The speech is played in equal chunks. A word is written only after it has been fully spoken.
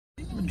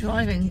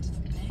driving.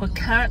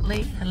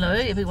 Hello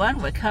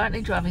everyone, we're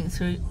currently driving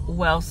through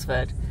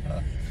Wellsford.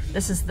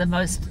 This is the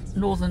most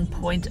northern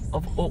point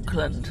of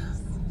Auckland.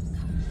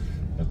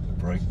 At the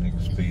breakneck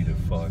speed of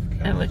 5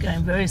 km. And we're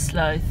going very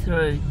slow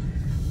through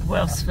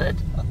Wellsford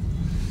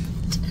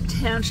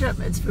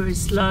Township. It's very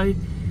slow.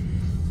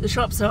 The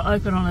shops are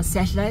open on a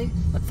Saturday,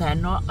 but they're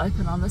not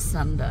open on a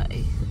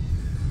Sunday.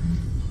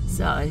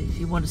 So if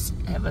you want to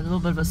have a little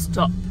bit of a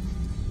stop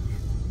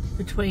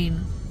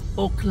between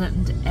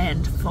Auckland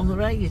and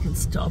Whangarei, you can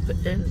stop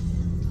in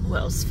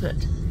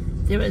Wellsford.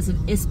 There is an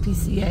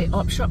SPCA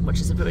op shop, which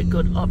is a very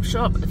good op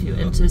shop if you're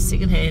into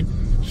second-hand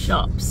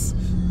shops.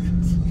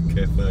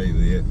 Cafe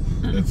there,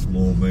 that's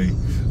more me.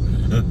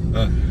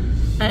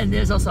 And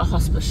there's also a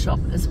hospice shop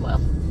as well.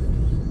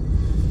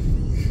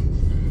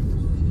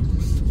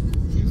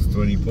 It's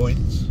 20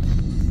 points.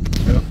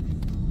 Yep.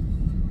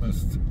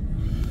 Missed.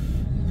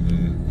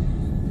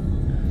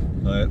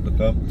 Yeah. I at the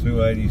pump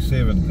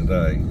 287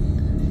 today.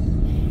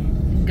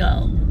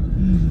 Go.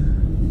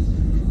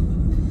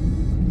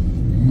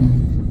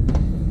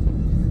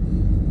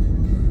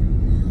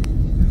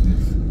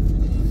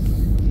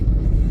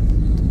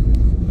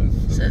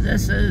 So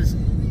this is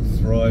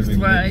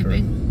thriving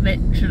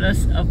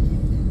metropolis of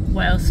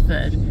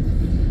Wellsford.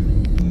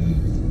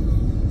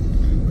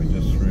 We're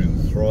just through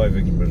the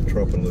thriving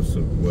metropolis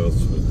of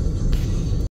Wellsford.